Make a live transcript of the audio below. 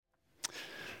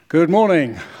Good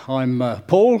morning. I'm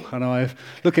Paul, and I'm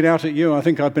looking out at you. I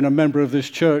think I've been a member of this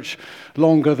church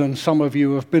longer than some of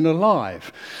you have been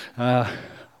alive.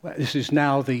 This is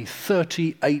now the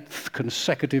 38th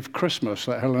consecutive Christmas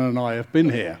that Helen and I have been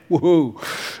here. Woohoo!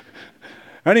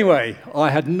 Anyway, I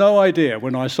had no idea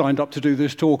when I signed up to do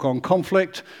this talk on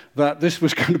conflict that this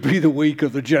was going to be the week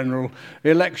of the general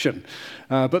election.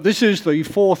 But this is the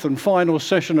fourth and final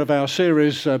session of our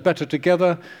series, Better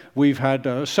Together. We've had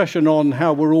a session on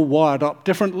how we're all wired up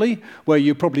differently, where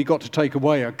you probably got to take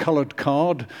away a coloured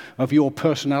card of your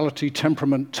personality,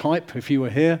 temperament type, if you were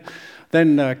here.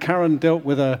 Then Karen dealt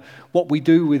with what we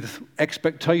do with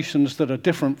expectations that are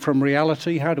different from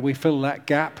reality. How do we fill that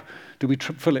gap? Do we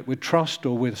fill it with trust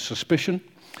or with suspicion?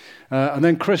 And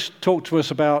then Chris talked to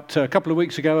us about a couple of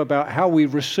weeks ago about how we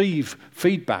receive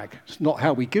feedback. It's not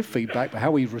how we give feedback, but how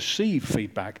we receive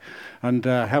feedback, and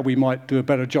how we might do a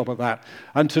better job at that.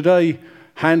 And today,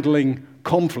 handling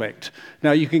conflict.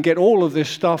 Now, you can get all of this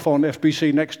stuff on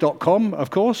fbcnext.com, of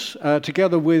course,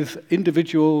 together with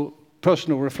individual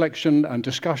personal reflection and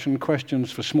discussion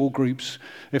questions for small groups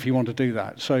if you want to do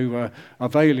that. So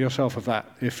avail yourself of that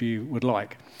if you would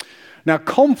like. Now,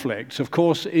 conflict, of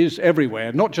course, is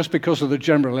everywhere, not just because of the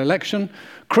general election.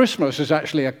 Christmas is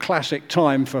actually a classic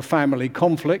time for family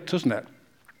conflict, isn't it?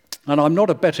 And I'm not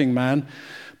a betting man,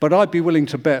 but I'd be willing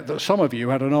to bet that some of you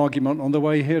had an argument on the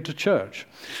way here to church,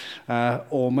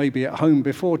 or maybe at home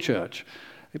before church.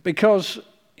 Because,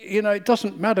 you know, it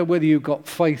doesn't matter whether you've got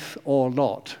faith or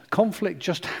not. Conflict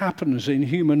just happens in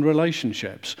human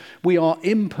relationships. We are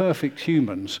imperfect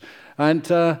humans,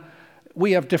 and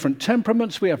we have different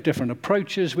temperaments, we have different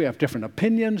approaches, we have different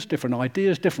opinions, different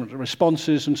ideas, different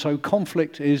responses, and so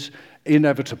conflict is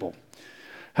inevitable.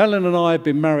 Helen and I have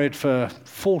been married for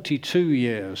 42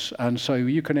 years, and so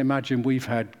you can imagine we've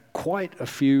had quite a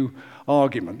few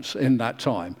arguments in that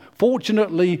time.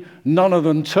 Fortunately, none of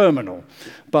them terminal,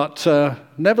 but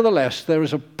nevertheless, there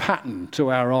is a pattern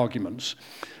to our arguments.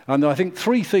 And I think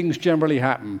three things generally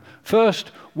happen.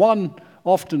 First,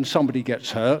 often somebody gets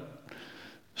hurt.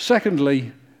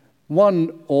 Secondly,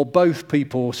 one or both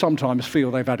people sometimes feel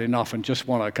they've had enough and just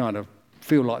want to kind of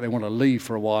feel like they want to leave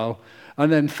for a while. And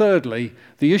then thirdly,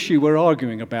 the issue we're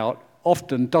arguing about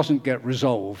often doesn't get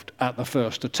resolved at the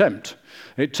first attempt.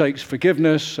 It takes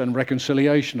forgiveness and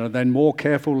reconciliation and then more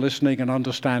careful listening and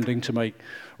understanding to make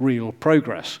real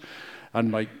progress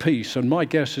and make peace. And my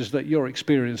guess is that your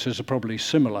experiences are probably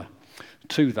similar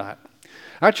to that.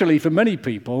 Actually, for many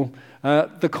people,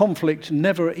 the conflict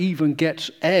never even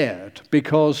gets aired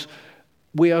because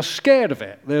we are scared of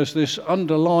it. There's this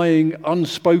underlying,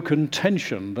 unspoken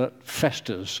tension that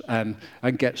festers and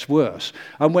gets worse.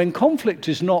 And when conflict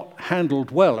is not handled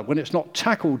well, when it's not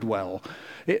tackled well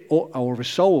or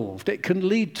resolved, it can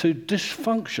lead to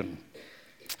dysfunction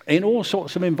in all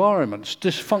sorts of environments,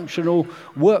 dysfunctional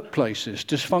workplaces,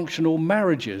 dysfunctional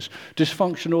marriages,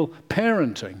 dysfunctional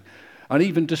parenting, and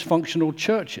even dysfunctional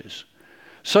churches.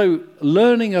 So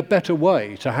learning a better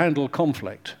way to handle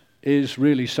conflict is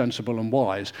really sensible and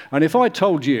wise. And if I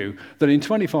told you that in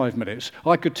 25 minutes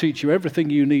I could teach you everything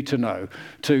you need to know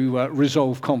to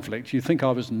resolve conflict, you'd think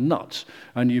I was nuts,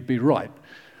 and you'd be right.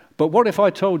 But what if I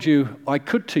told you I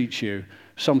could teach you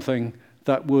something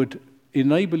that would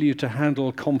enable you to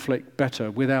handle conflict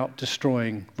better without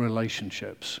destroying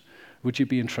relationships? Would you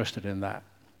be interested in that?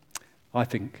 I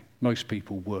think most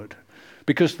people would.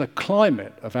 Because the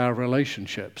climate of our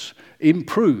relationships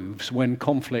improves when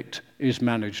conflict is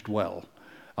managed well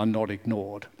and not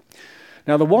ignored.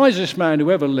 Now, the wisest man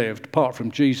who ever lived, apart from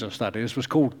Jesus, that is, was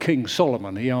called King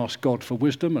Solomon. He asked God for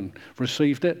wisdom and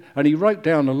received it, and he wrote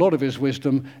down a lot of his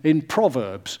wisdom in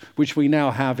Proverbs, which we now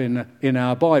have in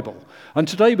our Bible. And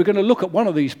today we're going to look at one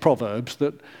of these Proverbs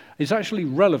that is actually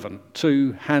relevant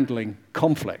to handling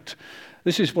conflict.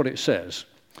 This is what it says: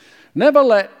 "Never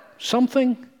let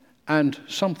something and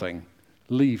something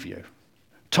leave you.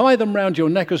 Tie them round your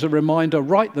neck as a reminder,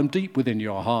 write them deep within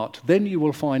your heart. Then you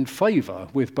will find favor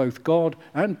with both God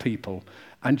and people,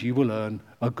 and you will earn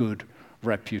a good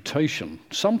reputation."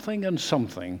 Something and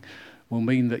something will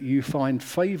mean that you find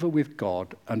favor with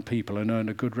God and people and earn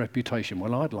a good reputation.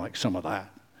 Well, I'd like some of that,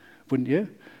 wouldn't you?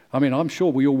 I mean, I'm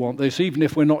sure we all want this, even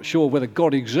if we're not sure whether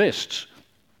God exists.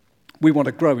 We want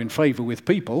to grow in favor with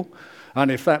people. And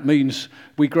if that means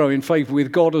we grow in favor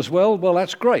with God as well, well,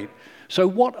 that's great. So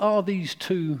what are these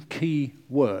two key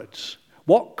words?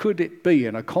 What could it be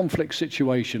in a conflict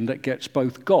situation that gets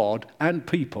both God and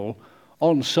people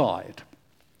on side?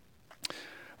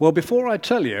 Well, before I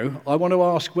tell you, I want to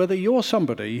ask whether you're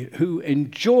somebody who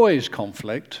enjoys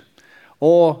conflict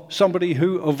or somebody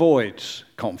who avoids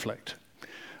conflict.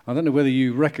 I don't know whether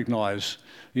you recognize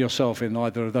yourself in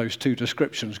either of those two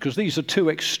descriptions, because these are two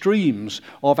extremes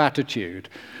of attitude.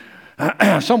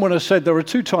 Someone has said there are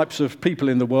two types of people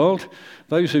in the world,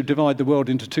 those who divide the world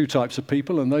into two types of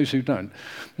people and those who don't.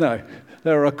 No,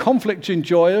 there are conflict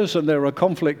enjoyers and there are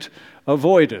conflict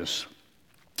avoiders.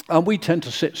 And we tend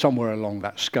to sit somewhere along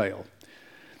that scale.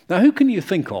 Now, who can you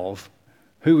think of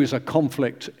who is a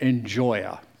conflict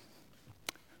enjoyer?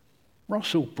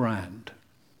 Russell Brand.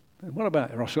 What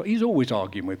about Russell? He's always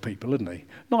arguing with people, isn't he?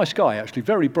 Nice guy, actually,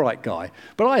 very bright guy.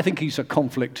 But I think he's a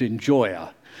conflict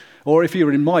enjoyer. Or if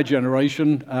you're in my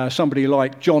generation, somebody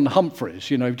like John Humphreys,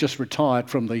 just retired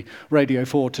from the Radio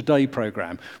 4 Today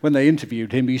programme. When they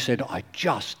interviewed him, he said, "I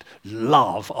just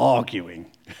love arguing."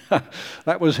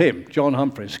 That was him, John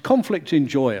Humphreys. Conflict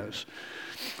enjoyers.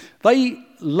 They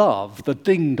love the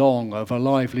ding-dong of a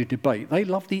lively debate. They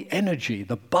love the energy,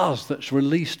 the buzz that's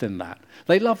released in that.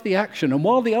 They love the action. And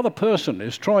while the other person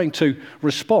is trying to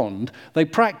respond, they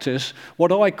practice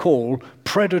what I call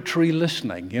predatory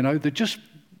listening. They're just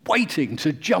waiting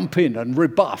to jump in and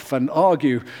rebuff and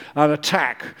argue and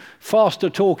attack, faster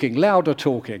talking, louder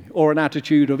talking, or an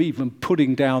attitude of even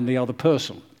putting down the other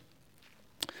person.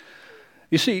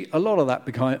 You see a lot of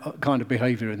that kind of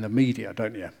behavior in the media,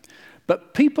 don't you?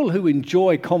 But people who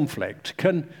enjoy conflict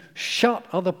can shut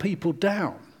other people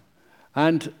down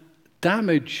and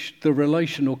damage the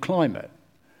relational climate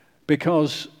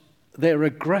because their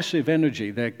aggressive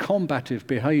energy, their combative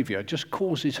behavior just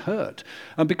causes hurt.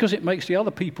 And because it makes the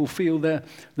other people feel they're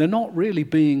not really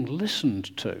being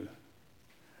listened to.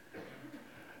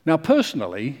 Now,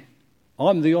 personally,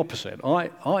 I'm the opposite.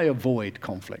 I avoid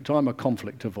conflict. I'm a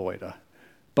conflict avoider.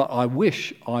 But I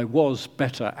wish I was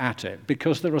better at it,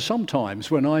 because there are some times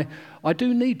when I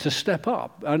do need to step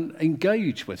up and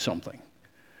engage with something.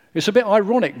 It's a bit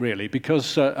ironic, really,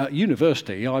 because at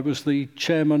university I was the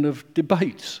chairman of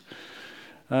debates.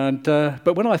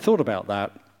 But when I thought about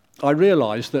that, I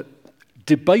realised that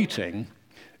debating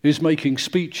is making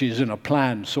speeches in a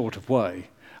planned sort of way.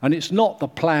 And it's not the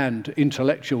planned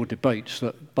intellectual debates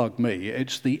that bug me.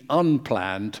 It's the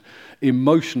unplanned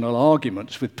emotional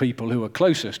arguments with people who are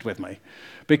closest with me.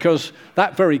 Because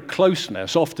that very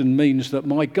closeness often means that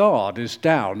my guard is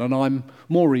down and I'm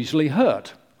more easily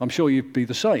hurt. I'm sure you'd be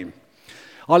the same.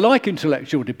 I like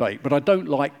intellectual debate, but I don't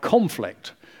like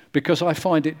conflict because I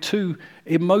find it too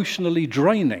emotionally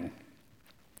draining.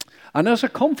 And as a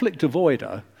conflict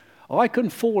avoider, I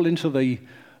can fall into the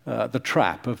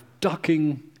trap of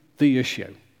ducking the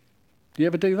issue. Do you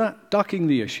ever do that? Ducking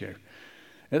the issue.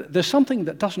 There's something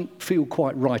that doesn't feel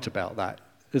quite right about that,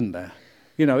 isn't there?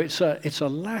 It's a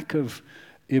lack of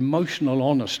emotional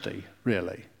honesty,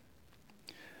 really.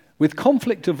 With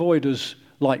conflict avoiders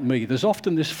like me, there's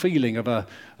often this feeling of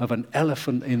an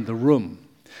elephant in the room.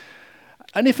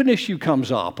 And if an issue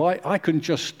comes up, I can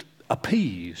just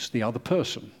appease the other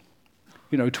person,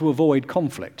 to avoid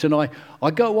conflict. And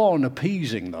I go on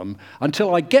appeasing them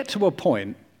until I get to a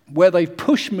point where they've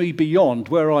pushed me beyond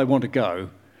where I want to go.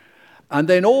 And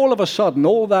then all of a sudden,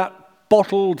 all that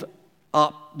bottled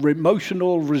up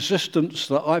emotional resistance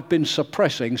that I've been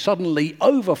suppressing suddenly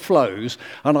overflows,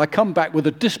 and I come back with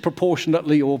a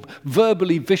disproportionately or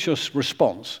verbally vicious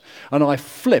response. And I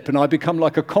flip and I become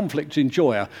like a conflict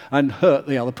enjoyer and hurt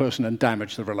the other person and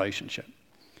damage the relationship.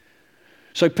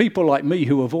 So people like me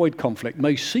who avoid conflict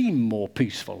may seem more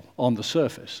peaceful on the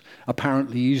surface,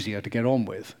 apparently easier to get on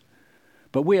with.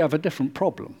 But we have a different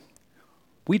problem.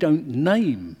 We don't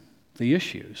name the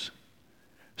issues,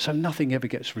 so nothing ever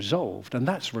gets resolved, and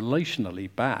that's relationally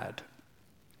bad.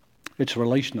 It's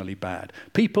relationally bad.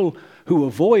 People who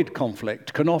avoid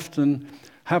conflict can often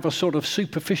have a sort of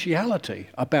superficiality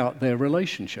about their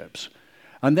relationships,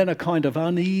 and then a kind of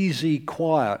uneasy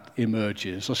quiet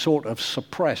emerges, a sort of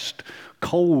suppressed,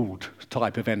 cold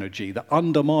type of energy that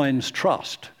undermines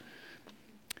trust,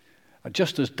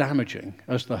 just as damaging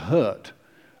as the hurt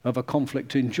of a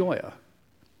conflict enjoyer.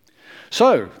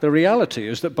 So, the reality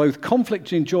is that both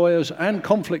conflict enjoyers and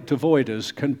conflict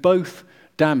avoiders can both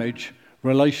damage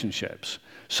relationships.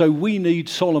 So we need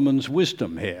Solomon's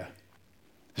wisdom here.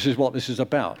 This is what this is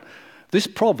about. This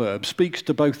proverb speaks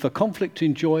to both the conflict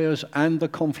enjoyers and the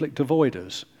conflict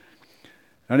avoiders.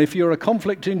 And if you're a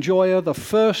conflict enjoyer, the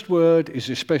first word is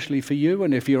especially for you,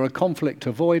 and if you're a conflict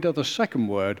avoider, the second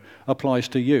word applies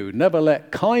to you. Never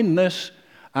let kindness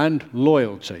and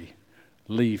loyalty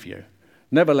leave you.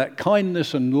 Never let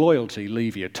kindness and loyalty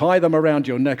leave you. Tie them around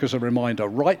your neck as a reminder.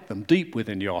 Write them deep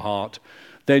within your heart.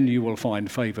 Then you will find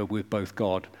favor with both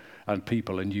God and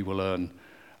people, and you will earn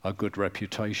a good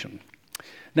reputation.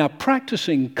 Now,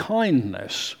 practicing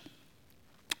kindness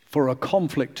for a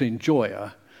conflict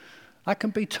enjoyer, that can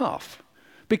be tough.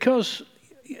 Because,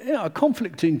 a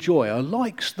conflict enjoyer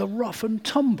likes the rough and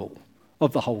tumble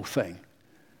of the whole thing.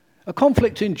 A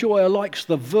conflict enjoyer likes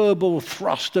the verbal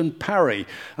thrust and parry,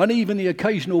 and even the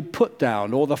occasional put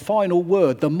down or the final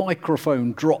word, the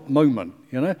microphone drop moment.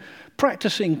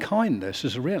 Practicing kindness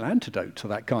is a real antidote to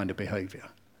that kind of behavior.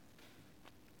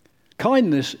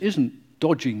 Kindness isn't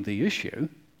dodging the issue,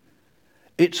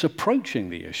 it's approaching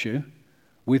the issue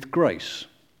with grace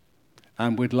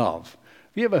and with love.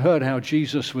 Have you ever heard how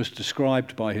Jesus was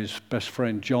described by his best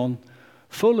friend John?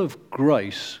 Full of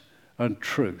grace and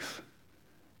truth.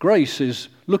 Grace is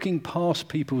looking past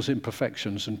people's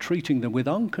imperfections and treating them with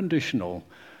unconditional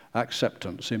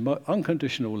acceptance,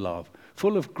 unconditional love,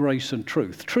 full of grace and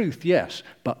truth. Truth, yes,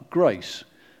 but grace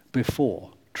before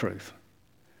truth.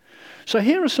 So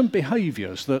here are some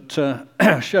behaviors that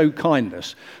show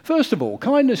kindness. First of all,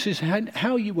 kindness is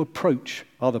how you approach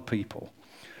other people.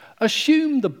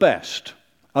 Assume the best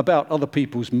about other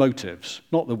people's motives,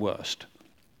 not the worst.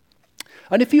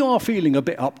 And if you are feeling a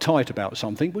bit uptight about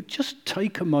something, well, just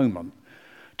take a moment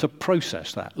to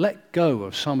process that. Let go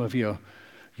of some of your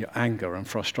anger and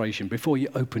frustration before you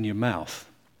open your mouth.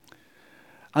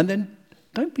 And then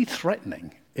don't be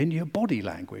threatening in your body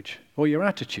language or your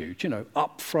attitude,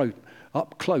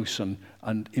 up close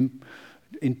and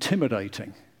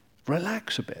intimidating.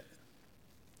 Relax a bit.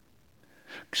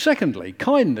 Secondly,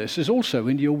 kindness is also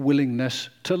in your willingness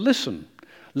to listen.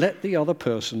 Let the other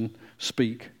person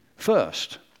speak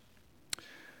first.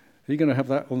 Are you going to have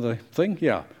that on the thing?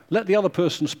 Yeah. Let the other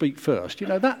person speak first.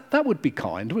 That would be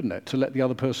kind, wouldn't it, to let the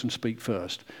other person speak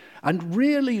first. And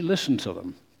really listen to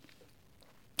them.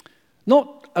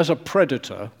 Not as a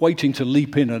predator waiting to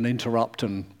leap in and interrupt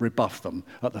and rebuff them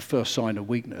at the first sign of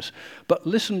weakness, but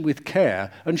listen with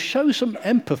care and show some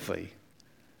empathy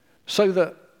so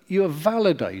that you are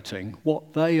validating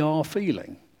what they are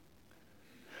feeling.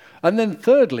 And then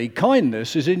thirdly,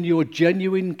 kindness is in your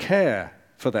genuine care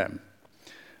for them.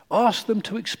 Ask them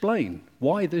to explain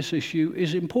why this issue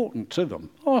is important to them.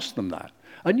 Ask them that.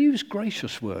 And use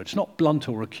gracious words, not blunt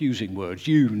or accusing words.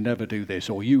 You never do this,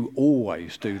 or you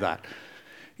always do that.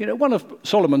 One of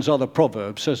Solomon's other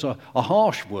proverbs says a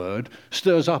harsh word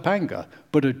stirs up anger,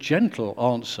 but a gentle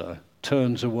answer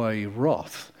turns away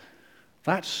wrath.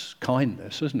 That's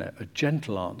kindness, isn't it? A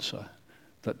gentle answer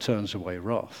that turns away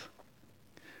wrath.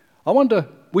 I wonder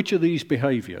which of these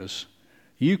behaviors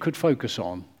you could focus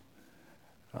on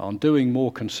doing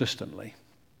more consistently.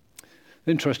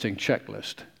 Interesting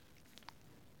checklist.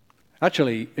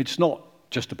 Actually, it's not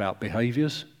just about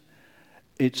behaviors.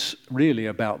 It's really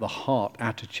about the heart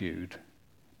attitude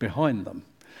behind them.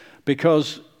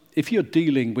 Because if you're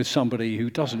dealing with somebody who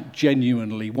doesn't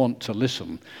genuinely want to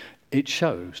listen, it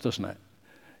shows, doesn't it?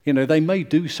 They may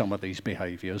do some of these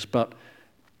behaviors,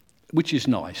 which is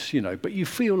nice, but you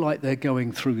feel like they're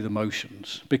going through the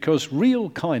motions, because real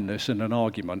kindness in an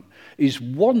argument is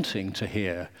wanting to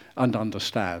hear and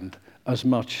understand as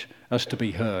much as to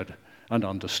be heard and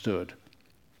understood.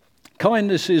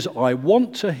 Kindness is, I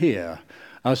want to hear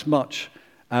as much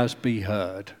as be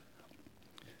heard.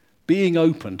 Being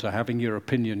open to having your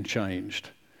opinion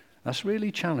changed. That's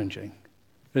really challenging,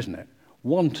 isn't it?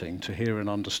 Wanting to hear and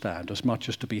understand as much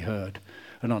as to be heard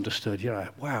and understood.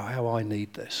 Wow, how I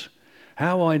need this.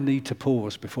 How I need to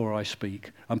pause before I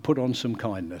speak and put on some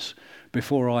kindness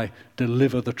before I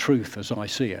deliver the truth as I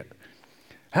see it.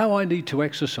 How I need to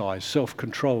exercise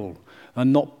self-control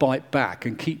and not bite back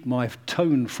and keep my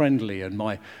tone friendly and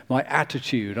my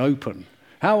attitude open.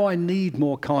 How I need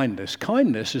more kindness.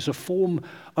 Kindness is a form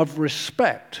of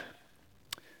respect.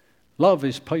 Love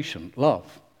is patient.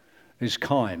 Love is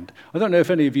kind. I don't know if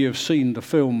any of you have seen the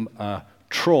film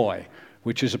Troy,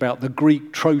 which is about the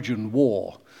Greek-Trojan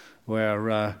War,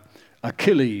 where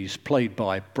Achilles, played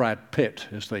by Brad Pitt,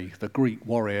 is the Greek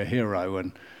warrior hero,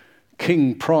 and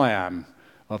King Priam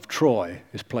of Troy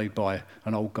is played by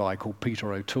an old guy called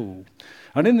Peter O'Toole.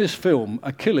 And in this film,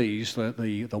 Achilles,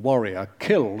 the warrior,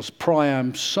 kills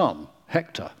Priam's son,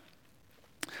 Hector.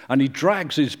 And he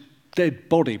drags his dead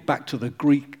body back to the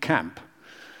Greek camp.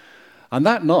 And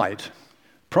that night,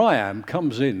 Priam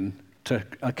comes in to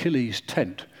Achilles'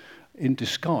 tent in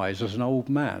disguise as an old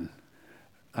man.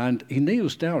 And he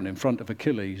kneels down in front of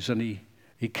Achilles and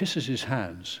he kisses his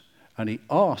hands and he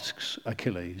asks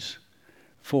Achilles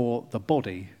for the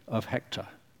body of Hector.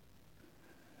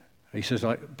 He says,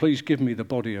 please give me the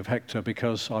body of Hector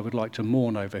because I would like to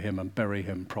mourn over him and bury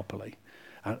him properly.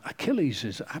 And Achilles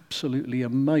is absolutely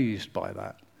amazed by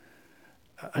that.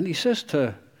 And he says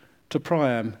to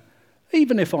Priam,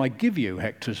 even if I give you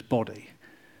Hector's body,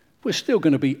 we're still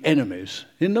going to be enemies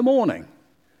in the morning.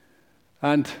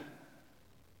 And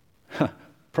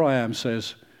Priam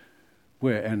says,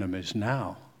 We're enemies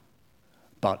now,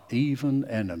 but even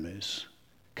enemies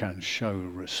can show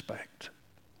respect.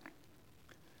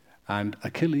 And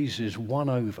Achilles is won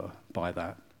over by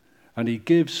that. And he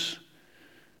gives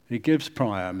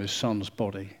Priam his son's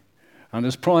body. And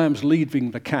as Priam's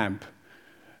leaving the camp,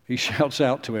 he shouts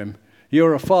out to him,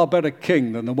 "You're a far better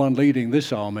king than the one leading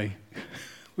this army,"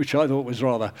 which I thought was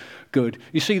rather good.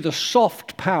 You see, the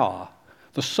soft power,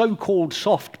 the so-called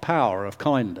soft power of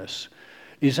kindness,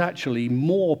 is actually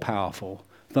more powerful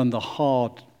than the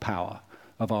hard power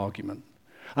of argument.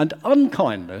 And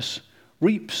unkindness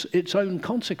reaps its own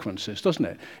consequences, doesn't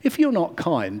it? If you're not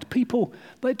kind, people,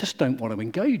 they just don't want to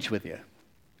engage with you.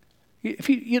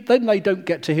 Then they don't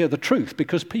get to hear the truth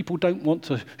because people don't want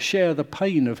to share the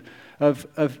pain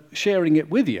of sharing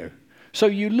it with you. So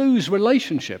you lose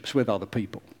relationships with other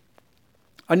people.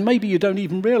 And maybe you don't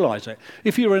even realize it.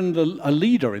 If you're a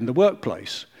leader in the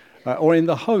workplace, or in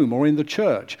the home, or in the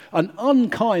church, an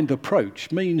unkind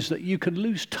approach means that you can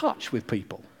lose touch with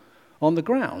people on the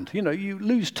ground. You know, you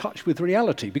lose touch with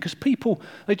reality because people,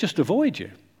 they just avoid you.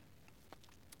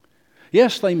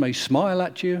 Yes, they may smile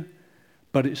at you,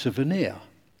 but it's a veneer.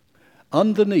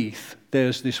 Underneath,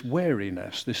 there's this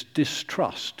wariness, this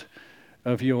distrust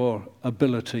of your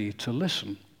ability to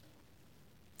listen.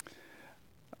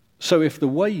 So if the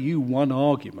way you won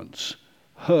arguments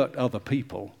hurt other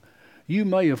people, you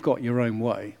may have got your own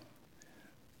way,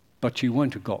 but you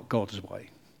won't have got God's way.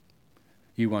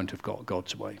 You won't have got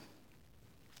God's way.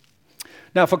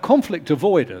 Now, for conflict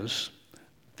avoiders,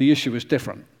 the issue is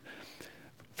different.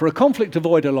 For a conflict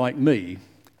avoider like me,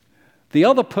 the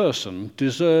other person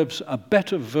deserves a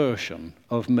better version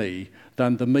of me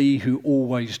than the me who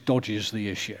always dodges the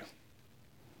issue.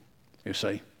 You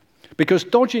see? Because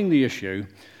dodging the issue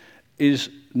is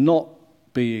not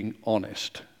being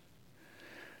honest.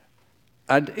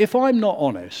 And if I'm not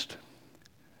honest,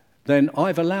 then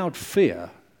I've allowed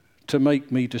fear to make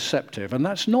me deceptive, and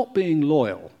that's not being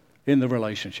loyal in the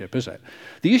relationship, is it?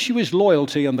 The issue is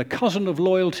loyalty, and the cousin of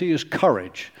loyalty is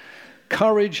courage.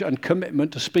 Courage and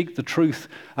commitment to speak the truth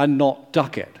and not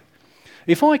duck it.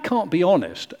 If I can't be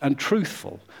honest and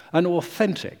truthful and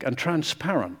authentic and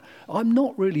transparent, I'm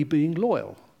not really being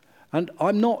loyal, and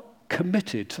I'm not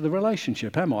committed to the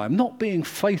relationship, am I? I'm not being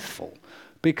faithful,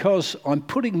 because I'm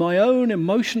putting my own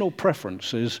emotional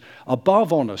preferences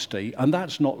above honesty, and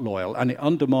that's not loyal, and it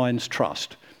undermines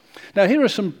trust. Now, here are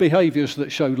some behaviors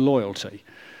that show loyalty.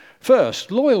 First,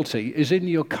 loyalty is in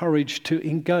your courage to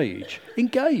engage.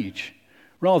 Engage,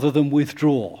 rather than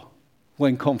withdraw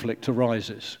when conflict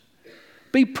arises.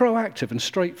 Be proactive and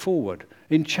straightforward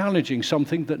in challenging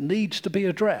something that needs to be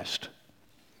addressed,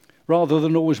 rather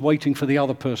than always waiting for the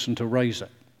other person to raise it.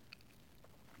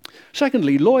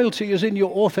 Secondly, loyalty is in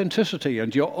your authenticity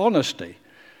and your honesty.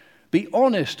 Be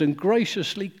honest and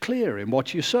graciously clear in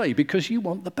what you say, because you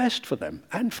want the best for them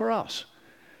and for us.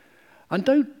 And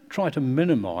don't try to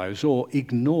minimize or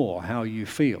ignore how you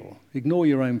feel. Ignore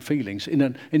your own feelings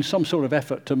in some sort of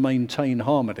effort to maintain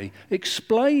harmony.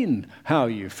 Explain how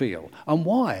you feel and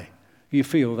why you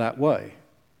feel that way.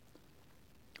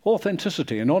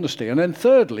 Authenticity and honesty. And then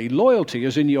thirdly, loyalty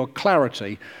is in your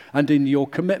clarity and in your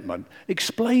commitment.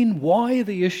 Explain why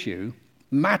the issue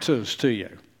matters to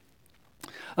you.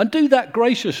 And do that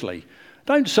graciously.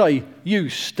 Don't say, "You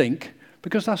stink,"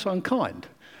 because that's unkind.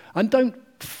 And don't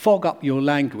fog up your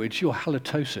language. "Your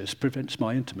halitosis prevents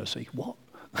my intimacy." What?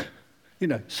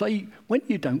 Say, "When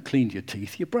you don't clean your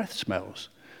teeth, your breath smells."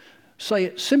 Say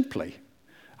it simply,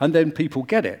 and then people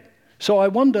get it. So I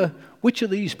wonder which of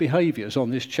these behaviors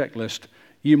on this checklist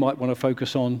you might want to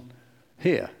focus on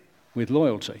here with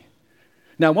loyalty.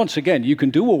 Now, once again, you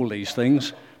can do all these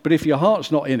things, but if your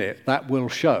heart's not in it, that will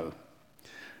show.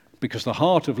 Because the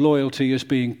heart of loyalty is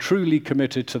being truly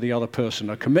committed to the other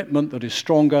person, a commitment that is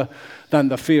stronger than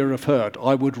the fear of hurt.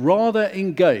 I would rather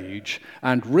engage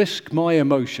and risk my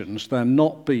emotions than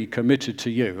not be committed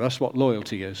to you. That's what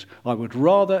loyalty is. I would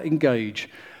rather engage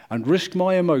and risk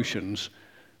my emotions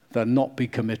than not be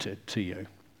committed to you.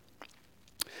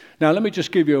 Now, let me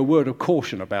just give you a word of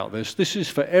caution about this. This is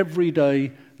for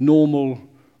everyday, normal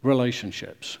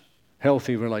relationships.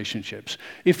 Healthy relationships.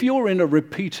 If you're in a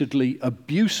repeatedly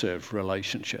abusive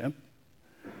relationship,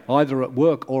 either at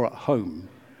work or at home,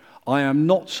 I am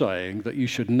not saying that you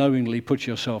should knowingly put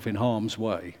yourself in harm's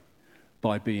way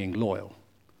by being loyal.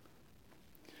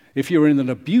 If you're in an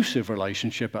abusive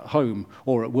relationship at home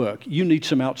or at work, you need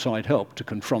some outside help to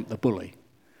confront the bully.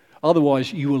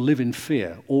 Otherwise, you will live in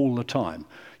fear all the time.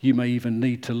 You may even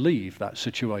need to leave that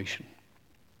situation.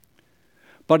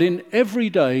 But in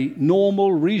everyday,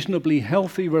 normal, reasonably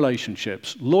healthy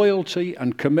relationships, loyalty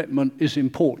and commitment is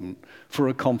important for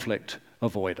a conflict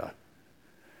avoider.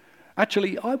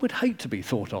 Actually, I would hate to be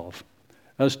thought of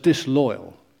as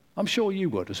disloyal. I'm sure you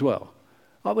would as well.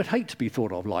 I would hate to be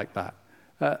thought of like that,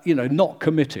 not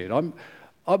committed.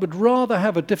 I would rather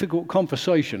have a difficult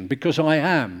conversation because I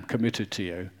am committed to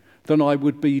you than I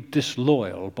would be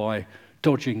disloyal by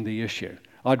dodging the issue.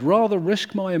 I'd rather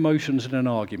risk my emotions in an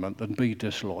argument than be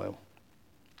disloyal.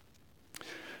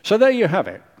 So there you have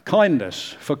it.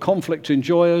 Kindness for conflict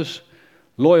enjoyers,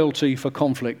 loyalty for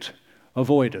conflict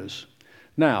avoiders.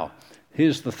 Now,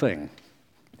 here's the thing.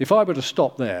 If I were to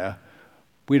stop there,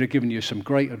 we'd have given you some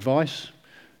great advice.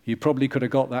 You probably could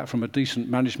have got that from a decent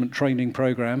management training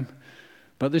program.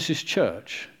 But this is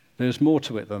church. There's more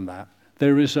to it than that.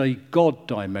 There is a God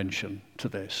dimension to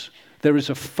this. There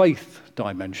is a faith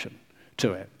dimension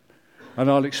to it. And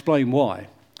I'll explain why.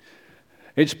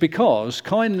 It's because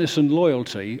kindness and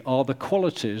loyalty are the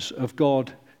qualities of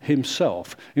God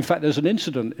himself. In fact, there's an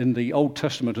incident in the Old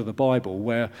Testament of the Bible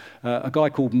where a guy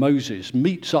called Moses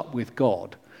meets up with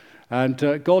God,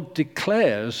 and God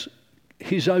declares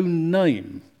his own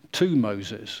name to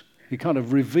Moses. He kind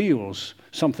of reveals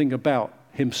something about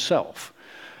himself.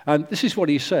 And this is what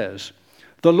he says: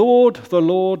 the Lord,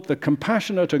 the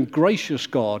compassionate and gracious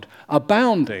God,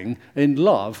 abounding in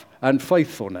love and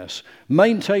faithfulness,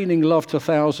 maintaining love to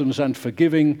thousands and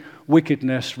forgiving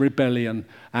wickedness, rebellion,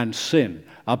 and sin.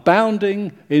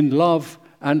 Abounding in love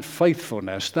and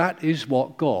faithfulness. That is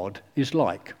what God is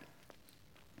like.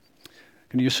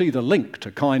 Can you see the link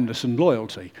to kindness and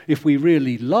loyalty? If we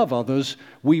really love others,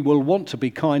 we will want to be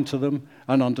kind to them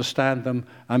and understand them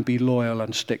and be loyal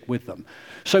and stick with them.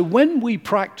 So when we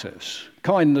practice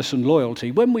kindness and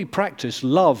loyalty, when we practice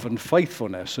love and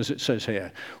faithfulness, as it says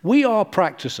here, we are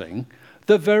practicing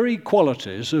the very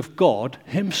qualities of God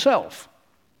himself.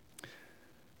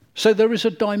 So there is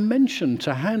a dimension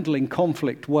to handling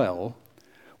conflict well,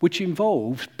 which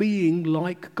involves being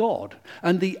like God.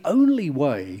 And the only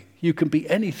way you can be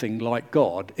anything like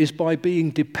God is by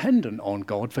being dependent on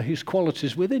God for his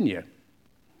qualities within you.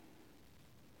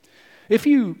 If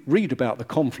you read about the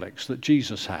conflicts that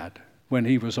Jesus had when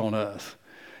he was on earth,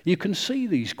 you can see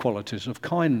these qualities of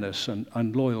kindness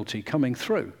and loyalty coming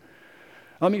through.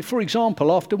 I mean, for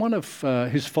example, after one of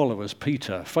his followers,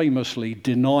 Peter, famously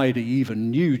denied he even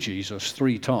knew Jesus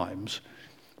 3 times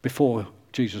before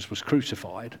Jesus was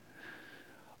crucified,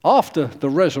 after the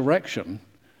resurrection,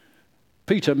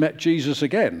 Peter met Jesus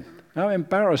again. How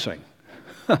embarrassing.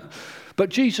 But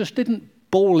Jesus didn't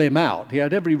bawl him out. He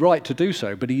had every right to do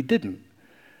so, but he didn't.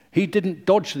 He didn't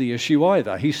dodge the issue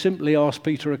either. He simply asked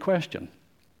Peter a question.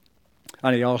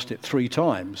 And he asked it 3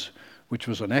 times, which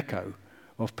was an echo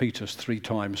of Peter's 3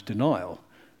 times denial.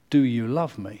 Do you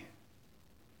love me?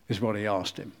 Is what he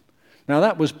asked him. Now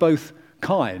that was both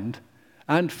kind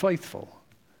and faithful,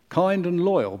 kind and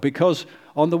loyal, because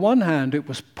on the one hand it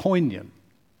was poignant.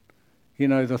 You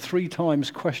know, the 3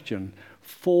 times question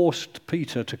forced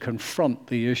Peter to confront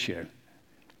the issue.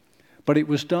 But it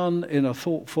was done in a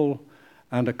thoughtful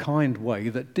and a kind way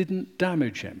that didn't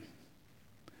damage him.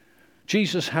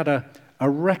 Jesus had a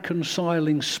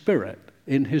reconciling spirit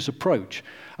in his approach.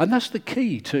 And that's the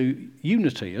key to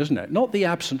unity, isn't it? Not the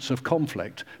absence of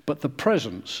conflict, but the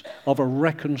presence of a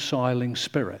reconciling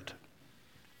spirit.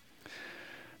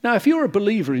 Now, if you're a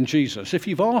believer in Jesus, if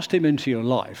you've asked him into your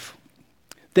life,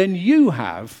 then you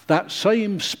have that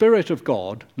same Spirit of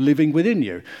God living within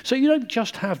you. So you don't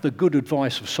just have the good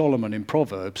advice of Solomon in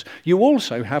Proverbs, you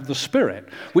also have the Spirit,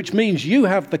 which means you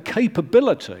have the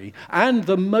capability and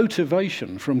the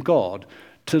motivation from God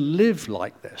to live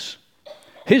like this.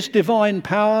 His divine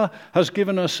power has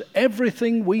given us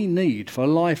everything we need for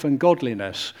life and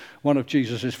godliness, one of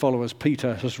Jesus' followers,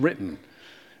 Peter, has written.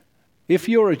 If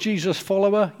you're a Jesus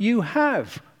follower, you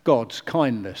have God's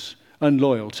kindness and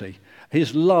loyalty,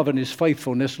 his love and his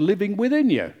faithfulness living within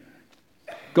you.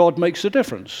 God makes a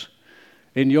difference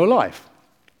in your life.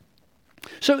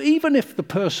 So even if the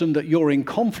person that you're in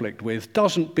conflict with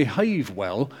doesn't behave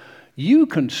well, you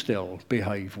can still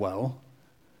behave well.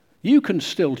 You can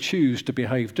still choose to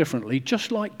behave differently,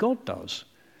 just like God does,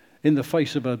 in the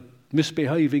face of a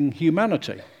misbehaving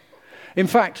humanity. In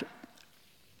fact,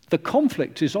 the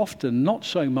conflict is often not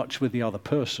so much with the other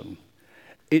person,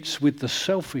 it's with the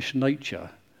selfish nature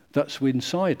that's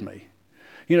inside me.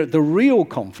 You know, the real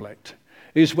conflict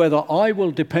is whether I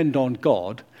will depend on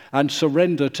God and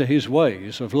surrender to his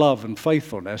ways of love and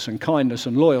faithfulness and kindness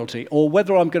and loyalty, or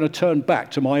whether I'm going to turn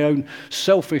back to my own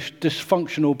selfish,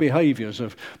 dysfunctional behaviors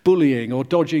of bullying or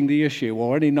dodging the issue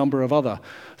or any number of other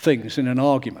things in an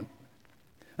argument.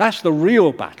 That's the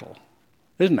real battle,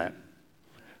 isn't it?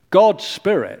 God's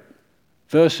Spirit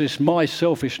versus my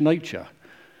selfish nature.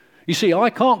 You see, I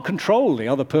can't control the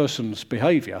other person's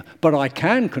behavior, but I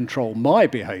can control my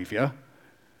behavior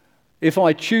if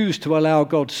I choose to allow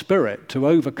God's Spirit to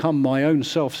overcome my own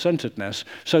self-centeredness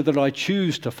so that I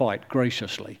choose to fight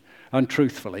graciously and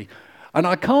truthfully. And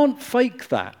I can't fake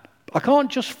that. I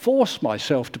can't just force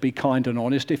myself to be kind and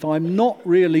honest if I'm not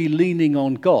really leaning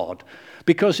on God,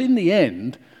 because in the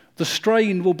end, the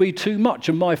strain will be too much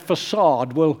and my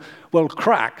facade will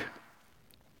crack.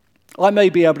 I may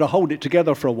be able to hold it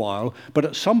together for a while, but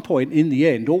at some point in the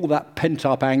end, all that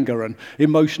pent-up anger and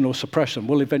emotional suppression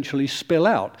will eventually spill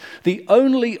out. The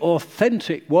only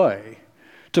authentic way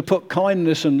to put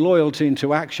kindness and loyalty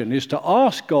into action is to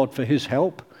ask God for his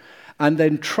help and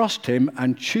then trust him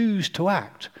and choose to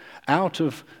act out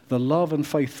of the love and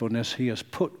faithfulness he has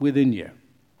put within you.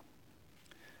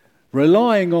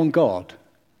 Relying on God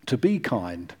to be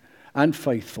kind and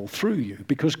faithful through you,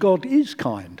 because God is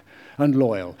kind and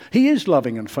loyal. He is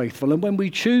loving and faithful, and when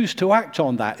we choose to act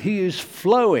on that, he is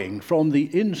flowing from the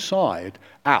inside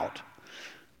out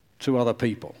to other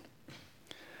people.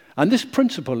 And this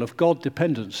principle of God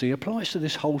dependency applies to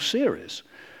this whole series.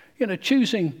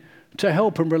 Choosing to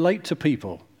help and relate to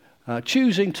people,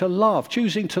 choosing to love,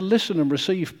 choosing to listen and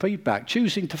receive feedback,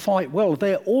 choosing to fight well,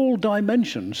 they're all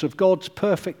dimensions of God's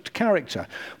perfect character.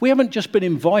 We haven't just been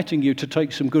inviting you to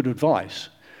take some good advice.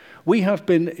 We have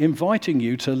been inviting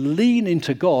you to lean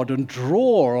into God and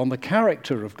draw on the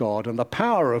character of God and the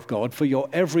power of God for your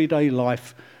everyday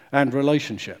life and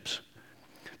relationships.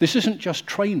 This isn't just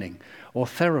training or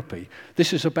therapy.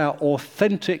 This is about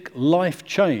authentic life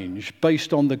change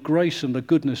based on the grace and the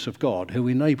goodness of God who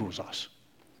enables us.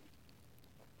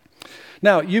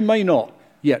 Now, you may not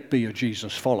yet be a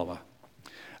Jesus follower,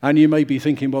 and you may be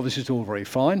thinking, well, this is all very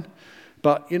fine,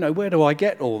 but, where do I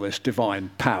get all this divine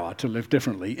power to live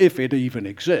differently, if it even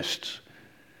exists?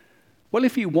 Well,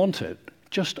 if you want it,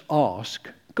 just ask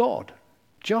God.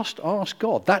 Just ask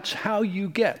God. That's how you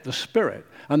get the Spirit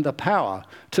and the power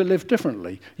to live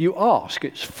differently. You ask.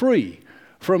 It's free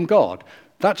from God.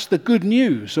 That's the good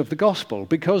news of the gospel.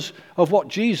 Because of what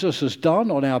Jesus has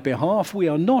done on our behalf, we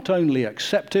are not only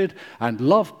accepted and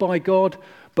loved by God,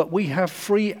 but we have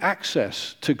free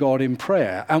access to God in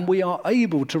prayer, and we are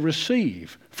able to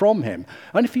receive from him.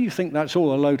 And if you think that's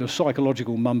all a load of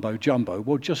psychological mumbo-jumbo,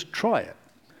 well, just try it.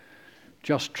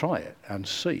 Just try it and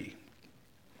see.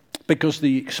 Because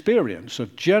the experience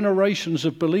of generations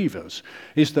of believers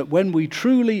is that when we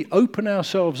truly open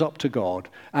ourselves up to God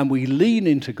and we lean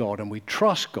into God and we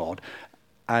trust God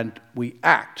and we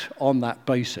act on that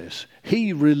basis,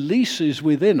 he releases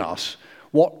within us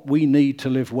what we need to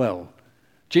live well.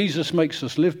 Jesus makes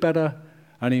us live better,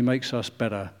 and he makes us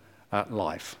better at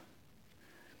life.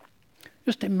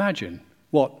 Just imagine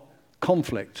what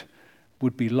conflict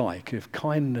would be like if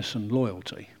kindness and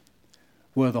loyalty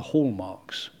were the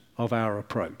hallmarks of our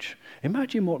approach.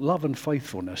 Imagine what love and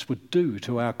faithfulness would do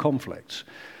to our conflicts.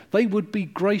 They would be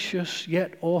gracious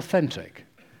yet authentic.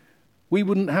 We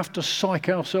wouldn't have to psych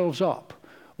ourselves up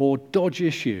or dodge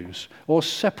issues, or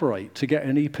separate to get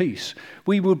any peace.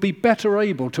 We would be better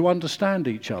able to understand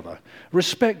each other,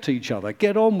 respect each other,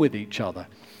 get on with each other.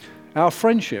 Our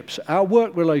friendships, our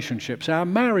work relationships, our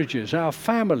marriages, our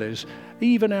families,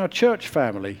 even our church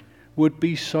family would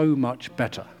be so much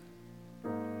better.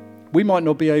 We might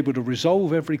not be able to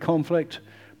resolve every conflict,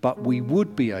 but we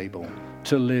would be able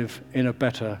to live in a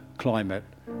better climate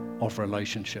of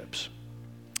relationships.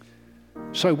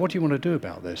 So what do you want to do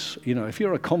about this? If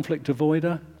you're a conflict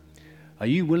avoider, are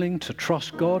you willing to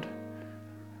trust God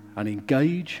and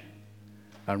engage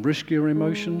and risk your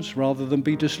emotions rather than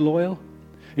be disloyal?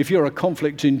 If you're a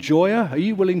conflict enjoyer, are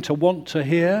you willing to want to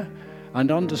hear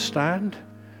and understand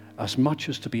as much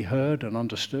as to be heard and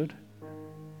understood?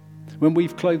 When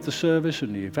we've closed the service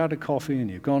and you've had a coffee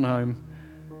and you've gone home,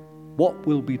 what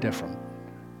will be different?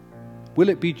 Will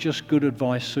it be just good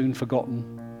advice soon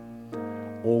forgotten?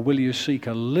 Or will you seek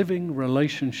a living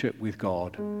relationship with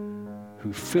God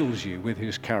who fills you with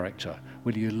his character?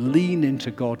 Will you lean into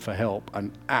God for help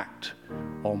and act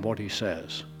on what he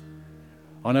says?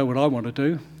 I know what I want to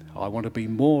do. I want to be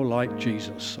more like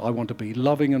Jesus. I want to be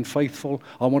loving and faithful.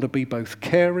 I want to be both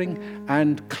caring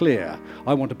and clear.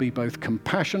 I want to be both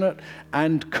compassionate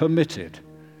and committed.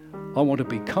 I want to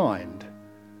be kind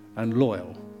and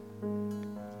loyal.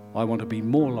 I want to be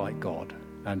more like God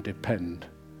and depend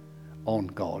on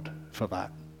God for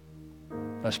that.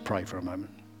 Let's pray for a moment.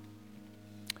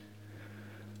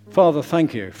 Father,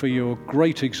 thank you for your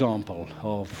great example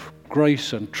of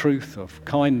grace and truth, of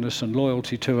kindness and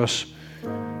loyalty to us.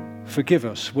 Forgive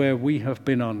us where we have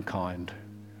been unkind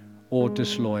or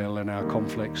disloyal in our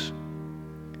conflicts.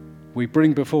 We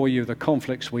bring before you the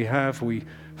conflicts we have. We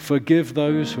forgive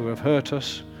those who have hurt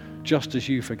us, just as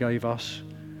you forgave us.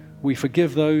 We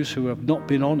forgive those who have not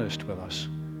been honest with us.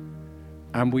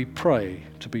 And we pray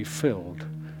to be filled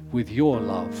with your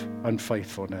love and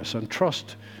faithfulness, and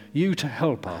trust you to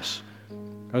help us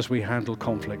as we handle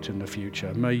conflict in the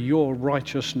future. May your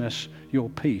righteousness, your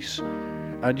peace,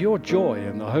 and your joy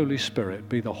in the Holy Spirit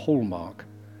be the hallmark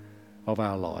of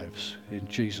our lives. In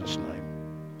Jesus'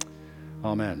 name,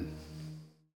 amen.